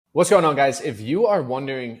What's going on, guys? If you are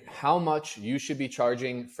wondering how much you should be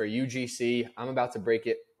charging for UGC, I'm about to break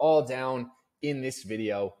it all down in this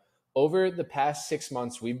video. Over the past 6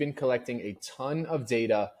 months, we've been collecting a ton of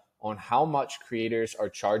data on how much creators are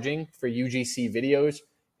charging for UGC videos,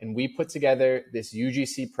 and we put together this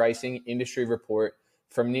UGC pricing industry report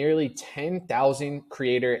from nearly 10,000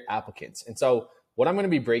 creator applicants. And so what I'm going to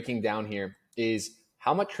be breaking down here is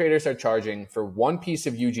how much creators are charging for one piece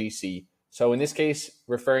of UGC. So in this case,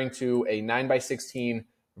 referring to a 9x16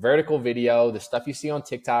 vertical video, the stuff you see on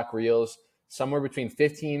TikTok Reels, somewhere between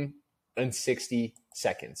 15 and 60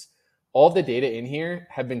 seconds. All of the data in here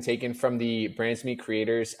have been taken from the Brands Meet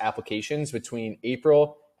Creators applications between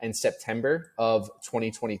April and September of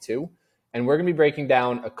 2022. And we're going to be breaking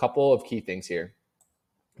down a couple of key things here.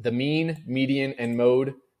 The mean, median, and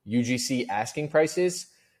mode UGC asking prices,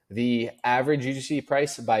 the average UGC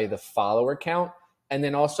price by the follower count, and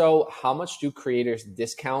then also how much do creators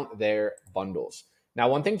discount their bundles. Now,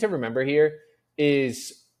 one thing to remember here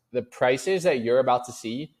is the prices that you're about to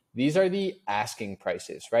see, these are the asking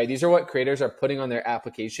prices, right? These are what creators are putting on their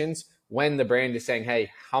applications when the brand is saying, hey,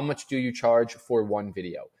 how much do you charge for one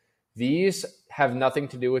video? These have nothing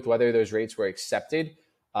to do with whether those rates were accepted,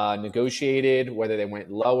 negotiated, whether they went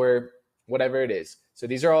lower, whatever it is. So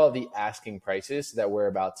these are all the asking prices that we're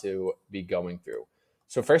about to be going through.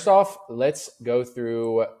 So first off, let's go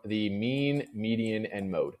through the mean, median,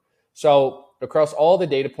 and mode. So across all the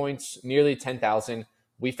data points, nearly 10,000,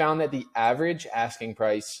 we found that the average asking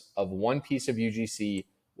price of one piece of UGC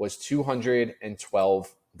was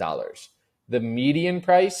 $212. The median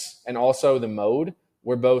price and also the mode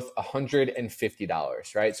were both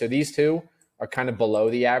 $150, right? So these two are kind of below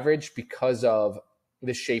the average because of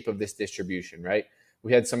the shape of this distribution, right?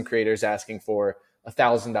 We had some creators asking for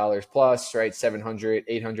 $1,000 plus, right? $700,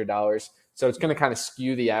 $800. So it's going to kind of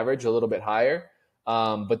skew the average a little bit higher.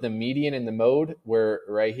 But the median and the mode were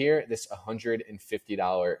right here, this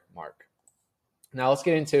 $150 mark. Now let's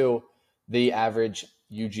get into the average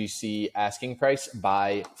UGC asking price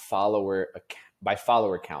by follower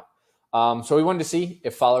count. So we wanted to see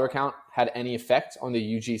if follower count had any effect on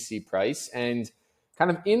the UGC price, and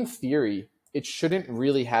kind of in theory, it shouldn't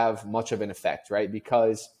really have much of an effect, right?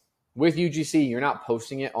 Because with UGC, you're not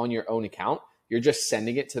posting it on your own account. You're just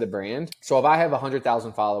sending it to the brand. So if I have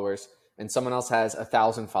 100,000 followers and someone else has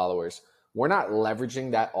 1,000 followers, we're not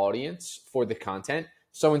leveraging that audience for the content.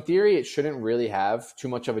 So in theory, it shouldn't really have too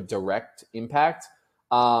much of a direct impact.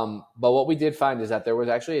 But what we did find is that there was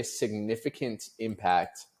actually a significant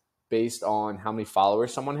impact based on how many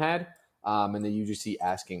followers someone had and the UGC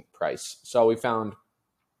asking price. So we found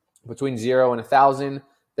between 0 and 1,000,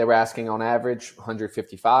 they were asking on average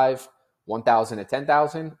 155, 1,000 to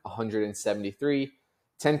 10,000, 173,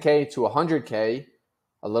 10K to 100K,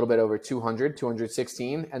 a little bit over 200,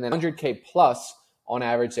 216, and then 100K plus on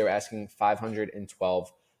average, they were asking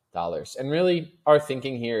 $512. And really our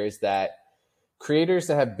thinking here is that creators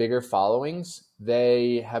that have bigger followings,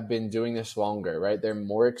 they have been doing this longer, right? They're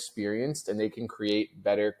more experienced and they can create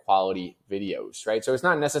better quality videos, right? So it's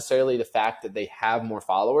not necessarily the fact that they have more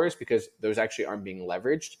followers, because those actually aren't being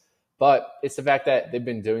leveraged, but it's the fact that they've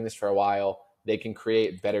been doing this for a while. They can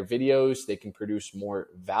create better videos, they can produce more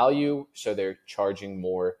value, so they're charging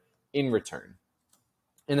more in return.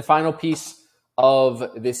 And the final piece of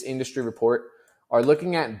this industry report are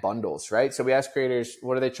looking at bundles, right? So we ask creators,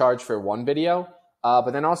 what do they charge for one video?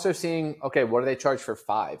 But then also seeing, okay, what do they charge for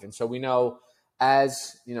 5? And so we know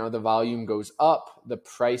as the volume goes up, the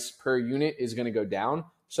price per unit is going to go down.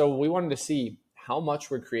 So we wanted to see how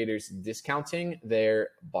much were creators discounting their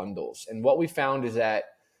bundles. And what we found is that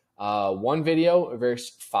one video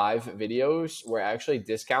versus 5 videos were actually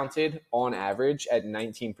discounted on average at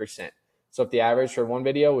 19%. So if the average for one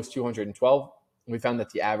video was $212, we found that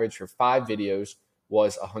the average for 5 videos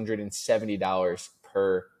was $170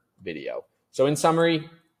 per video. So in summary,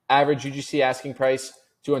 average UGC asking price,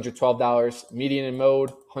 $212, median and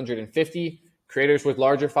mode, $150. Creators with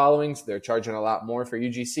larger followings, they're charging a lot more for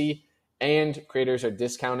UGC, and creators are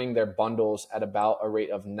discounting their bundles at about a rate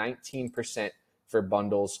of 19% for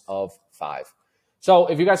bundles of 5. So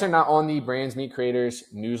if you guys are not on the Brands Meet Creators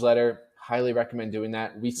newsletter, highly recommend doing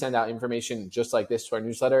that. We send out information just like this to our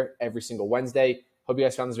newsletter every single Wednesday. Hope you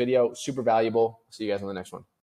guys found this video super valuable. See you guys on the next one.